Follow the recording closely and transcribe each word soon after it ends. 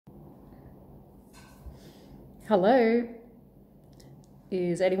Hello,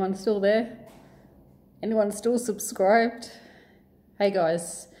 is anyone still there? Anyone still subscribed? Hey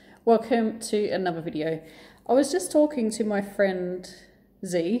guys, welcome to another video. I was just talking to my friend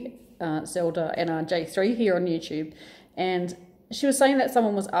Z, Zelda NRJ3 here on YouTube, and she was saying that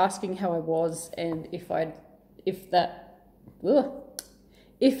someone was asking how I was and if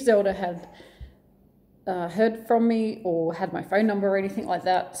Zelda had heard from me or had my phone number or anything like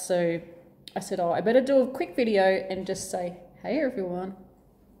that. So I said, oh, I better do a quick video and just say, hey everyone.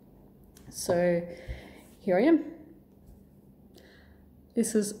 So here I am.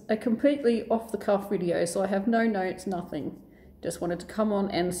 This is a completely off-the-cuff video, so I have no notes, nothing. Just wanted to come on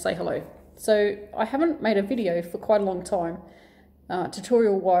and say hello. So I haven't made a video for quite a long time.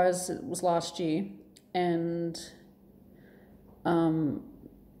 Tutorial-wise, it was last year, and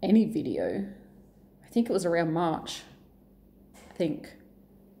any video, I think it was around March, I think.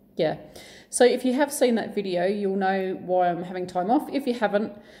 Yeah, so if you have seen that video, you'll know why I'm having time off. If you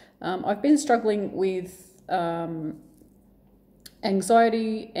haven't, I've been struggling with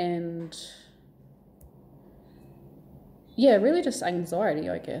anxiety and, yeah, really just anxiety,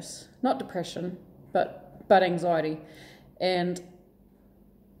 I guess. Not depression, but anxiety. And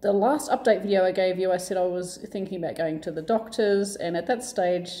the last update video I gave you, I said I was thinking about going to the doctors, and at that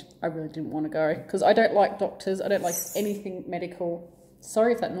stage, I really didn't want to go because I don't like doctors. I don't like anything medical.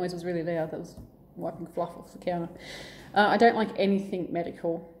 Sorry if that noise was really loud. That was wiping fluff off the counter. I don't like anything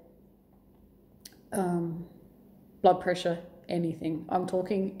medical. Blood pressure, anything. I'm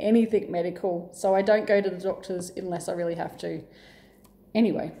talking anything medical. So I don't go to the doctors unless I really have to.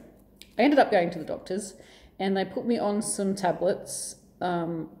 Anyway, I ended up going to the doctors and they put me on some tablets.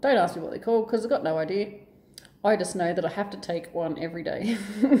 Don't ask me what they're called because I've got no idea. I just know that I have to take one every day.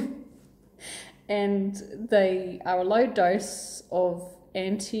 And they are a low dose of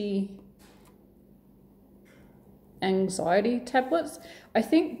anti-anxiety tablets. I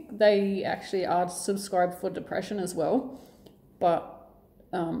think they actually are subscribed for depression as well, but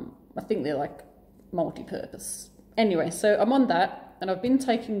I think they're like multi-purpose. Anyway, so I'm on that, and I've been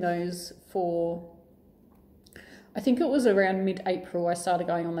taking those for, I think it was around mid-April I started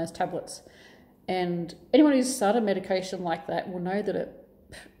going on those tablets. And anyone who's started medication like that will know that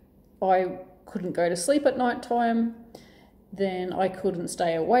I couldn't go to sleep at night time. Then I couldn't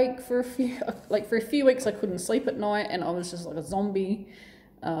stay awake for a few weeks. I couldn't sleep at night, and I was just like a zombie.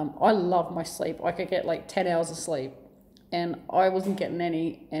 I love my sleep. I could get like 10 hours of sleep, and I wasn't getting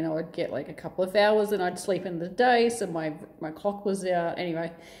any, and I would get like a couple of hours, and I'd sleep in the day, so my clock was out.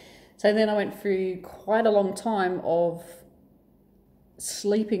 Anyway, so then I went through quite a long time of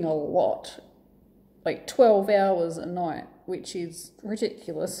sleeping a lot, like 12 hours a night, which is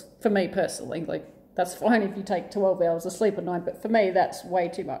ridiculous for me personally. Like, that's fine if you take 12 hours of sleep a night, but for me, that's way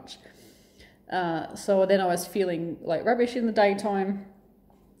too much. So then I was feeling like rubbish in the daytime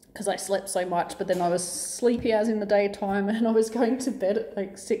because I slept so much, but then I was sleepy as in the daytime, and I was going to bed at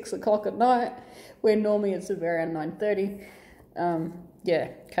like 6 o'clock at night, where normally it's around 9:30. Yeah,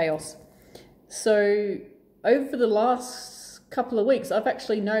 chaos. So over the last couple of weeks, I've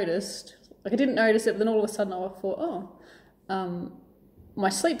actually noticed, like I didn't notice it, but then all of a sudden I thought, oh, my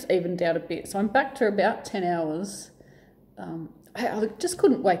sleep's evened out a bit, so I'm back to about 10 hours. I just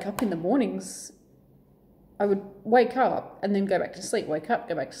couldn't wake up in the mornings. I would wake up and then go back to sleep, wake up,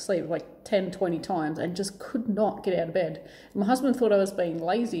 go back to sleep like 10, 20 times, and just could not get out of bed. My husband thought I was being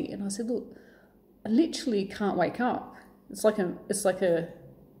lazy, and I said, look, I literally can't wake up.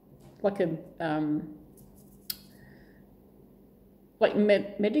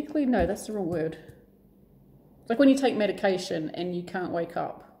 Medically, no, that's the wrong word. Like when you take medication and you can't wake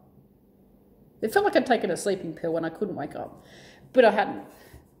up. It felt like I'd taken a sleeping pill when I couldn't wake up, but I hadn't.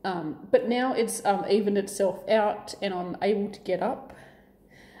 But now it's evened itself out, and I'm able to get up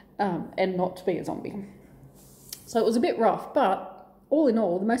and not to be a zombie. So it was a bit rough, but all in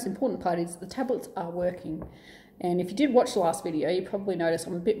all, the most important part is the tablets are working. And if you did watch the last video, you probably noticed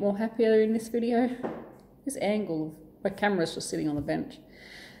I'm a bit more happier in this video. This angle of my camera's just sitting on the bench.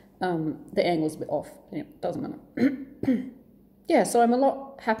 The angle's a bit off. Anyway, doesn't matter. Yeah, so I'm a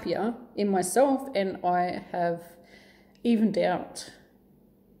lot happier in myself, and I have evened out.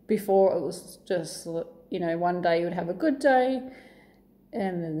 Before it was just, you know, one day you would have a good day,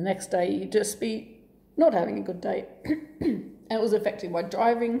 and then the next day you'd just be not having a good day. And it was affecting my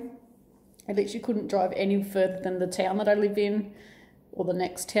driving. I literally couldn't drive any further than the town that I live in, or the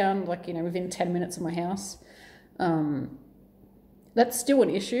next town, like, you know, within 10 minutes of my house. That's still an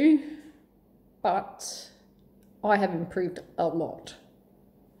issue, but I have improved a lot.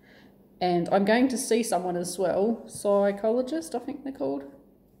 And I'm going to see someone as well, psychologist, I think they're called.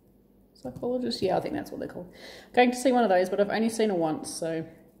 psychologist. Yeah, I think that's what they're called. Going to see one of those, but I've only seen her once, so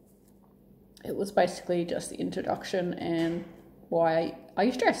it was basically just the introduction and why are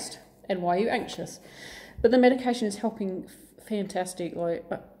you stressed and why are you anxious. But the medication is helping fantastic. Like,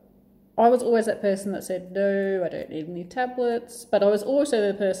 I was always that person that said, no, I don't need any tablets. But I was also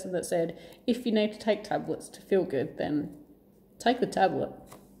the person that said, if you need to take tablets to feel good, then take the tablet.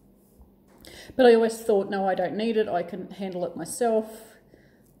 But I always thought, no, I don't need it. I can handle it myself.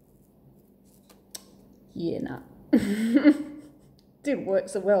 Yeah, nah. Didn't work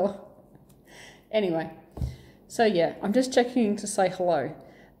so well. Anyway, so yeah, I'm just checking to say hello.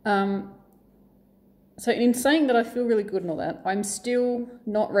 So in saying that I feel really good and all that, I'm still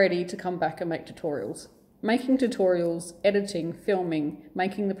not ready to come back and make tutorials. Making tutorials, editing, filming,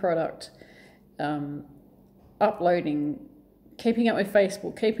 making the product, uploading, keeping up with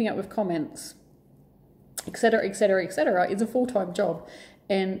Facebook, keeping up with comments, etc., etc., etc., is a full-time job.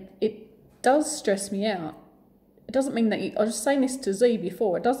 And it does stress me out. It doesn't mean that I was just saying this to Z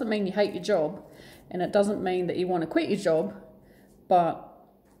before, it doesn't mean you hate your job, and it doesn't mean that you want to quit your job, but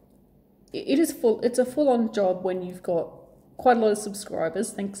it's a full-on job when you've got quite a lot of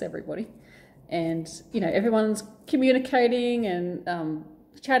subscribers. Thanks everybody. And everyone's communicating and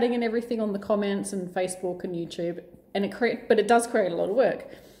chatting and everything on the comments and Facebook and YouTube, and it does create a lot of work.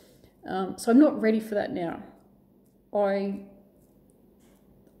 So I'm not ready for that now. I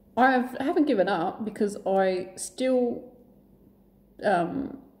haven't given up because I still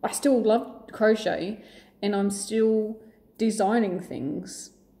love crochet, and I'm still designing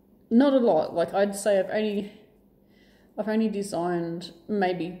things. Not a lot. Like, I'd say I've only designed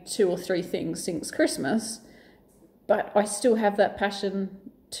maybe 2 or 3 things since Christmas, but I still have that passion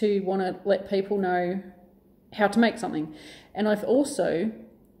to want to let people know how to make something. And I've also,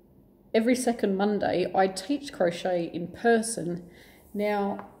 every second Monday, I teach crochet in person.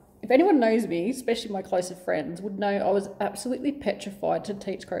 Now, if anyone knows me, especially my closer friends, would know I was absolutely petrified to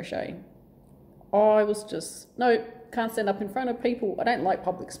teach crochet. I was just, no, can't stand up in front of people. I don't like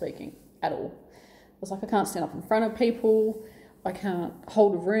public speaking at all. I was like, I can't stand up in front of people. I can't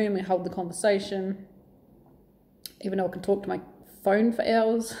hold a room and hold the conversation, even though I can talk to my phone for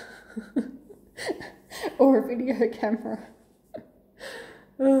hours or a video camera.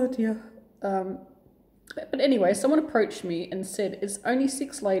 Oh dear. But anyway, someone approached me and said, it's only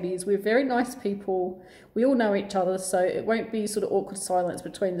 6 ladies. We're very nice people. We all know each other, so it won't be sort of awkward silence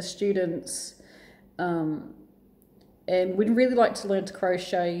between the students. And we'd really like to learn to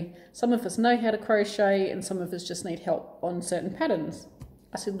crochet. Some of us know how to crochet and some of us just need help on certain patterns.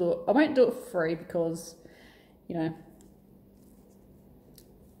 I said, look, I won't do it for free because,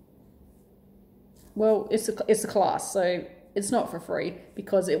 well, it's a class, so it's not for free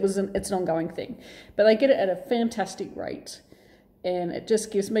because it's an ongoing thing. But they get it at a fantastic rate, and it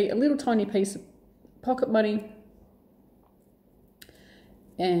just gives me a little tiny piece of pocket money,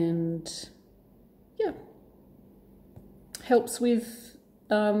 and yeah, helps with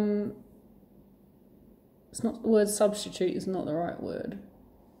it's not the word substitute is not the right word.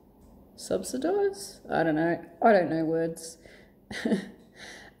 Subsidize? I don't know words.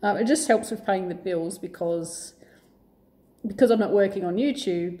 It just helps with paying the bills because I'm not working on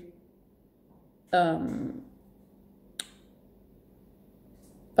YouTube. I'm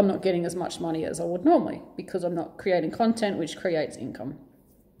not getting as much money as I would normally because I'm not creating content, which creates income.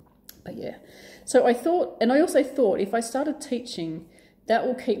 But yeah, so I thought, and I also thought if I started teaching, that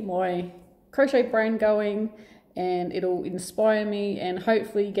will keep my crochet brain going and it'll inspire me and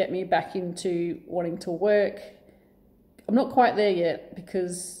hopefully get me back into wanting to work. I'm not quite there yet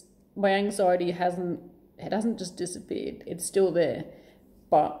because my anxiety hasn't just disappeared. It's still there,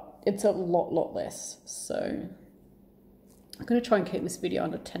 but it's a lot less. So I'm going to try and keep this video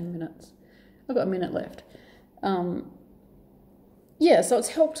under 10 minutes. I've got a minute left. Yeah, so it's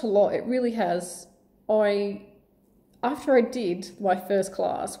helped a lot. It really has. After I did my first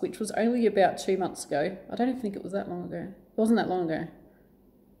class, which was only about 2 months ago, I don't even think it was that long ago. It wasn't that long ago.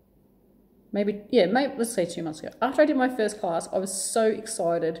 Maybe let's say 2 months ago. After I did my first class, I was so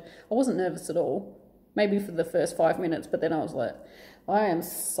excited. I wasn't nervous at all. Maybe for the first 5 minutes, but then I was like, I am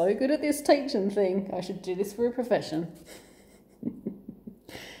so good at this teaching thing. I should do this for a profession.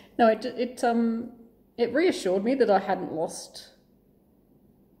 No, it reassured me that I hadn't lost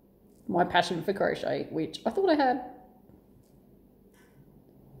my passion for crochet, which I thought I had.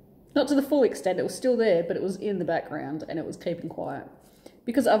 Not to the full extent, it was still there, but it was in the background and it was keeping quiet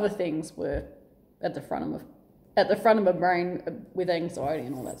because other things were at the front of my brain with anxiety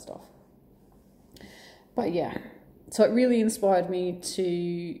and all that stuff. But yeah, so it really inspired me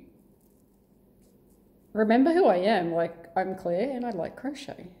to remember who I am. Like, I'm Claire and I like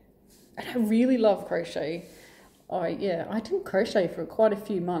crochet. And I really love crochet. I didn't crochet for quite a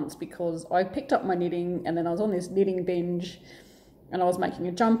few months because I picked up my knitting and then I was on this knitting binge and I was making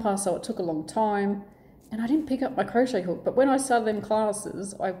a jumper, so it took a long time and I didn't pick up my crochet hook. But when I started them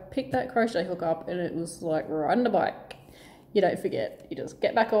classes, I picked that crochet hook up and it was like riding a bike. You don't forget, you just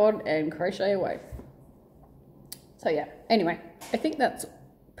get back on and crochet away. So yeah, anyway, I think that's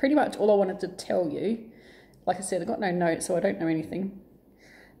pretty much all I wanted to tell you. Like I said, I got no notes, so I don't know anything.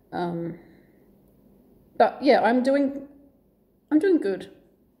 But yeah, I'm doing good.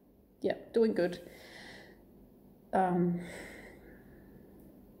 Yeah, doing good.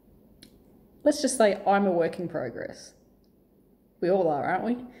 Let's just say I'm a work in progress. We all are, aren't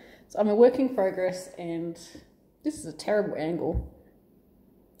we? So I'm a work in progress, and this is a terrible angle.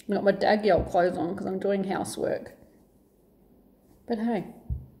 I've got my daggy old clothes on because I'm doing housework. But hey,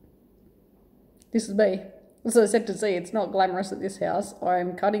 this is me. As I said to Z, it's not glamorous at this house.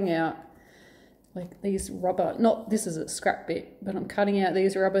 I'm cutting out like these rubber, this is a scrap bit, but I'm cutting out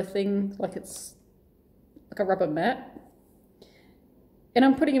these rubber things like it's like a rubber mat. And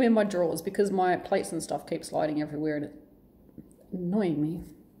I'm putting them in my drawers because my plates and stuff keep sliding everywhere and it's annoying me.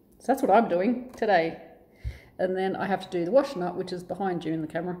 So that's what I'm doing today. And then I have to do the washing up, which is behind you in the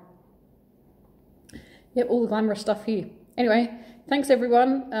camera. Yep, all the glamorous stuff here. Anyway, thanks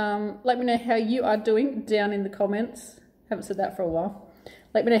everyone. Let me know how you are doing down in the comments. Haven't said that for a while.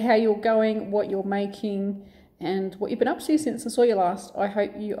 Let me know how you're going, what you're making, and what you've been up to since I saw you last. I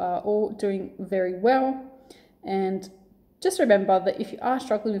hope you are all doing very well. And just remember that if you are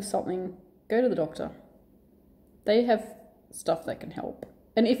struggling with something, go to the doctor. They have stuff that can help.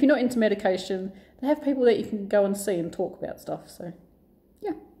 And if you're not into medication, they have people that you can go and see and talk about stuff. So,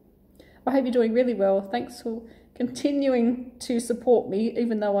 yeah. I hope you're doing really well. Thanks for continuing to support me,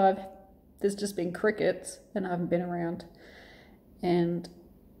 even though there's just been crickets and I haven't been around. And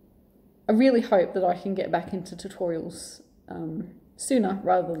I really hope that I can get back into tutorials sooner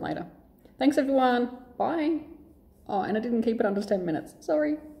rather than later. Thanks everyone. Bye. Oh, and I didn't keep it under 10 minutes.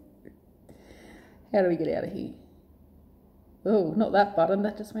 Sorry. How do we get out of here? Oh, not that button.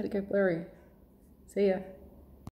 That just made it go blurry. See ya.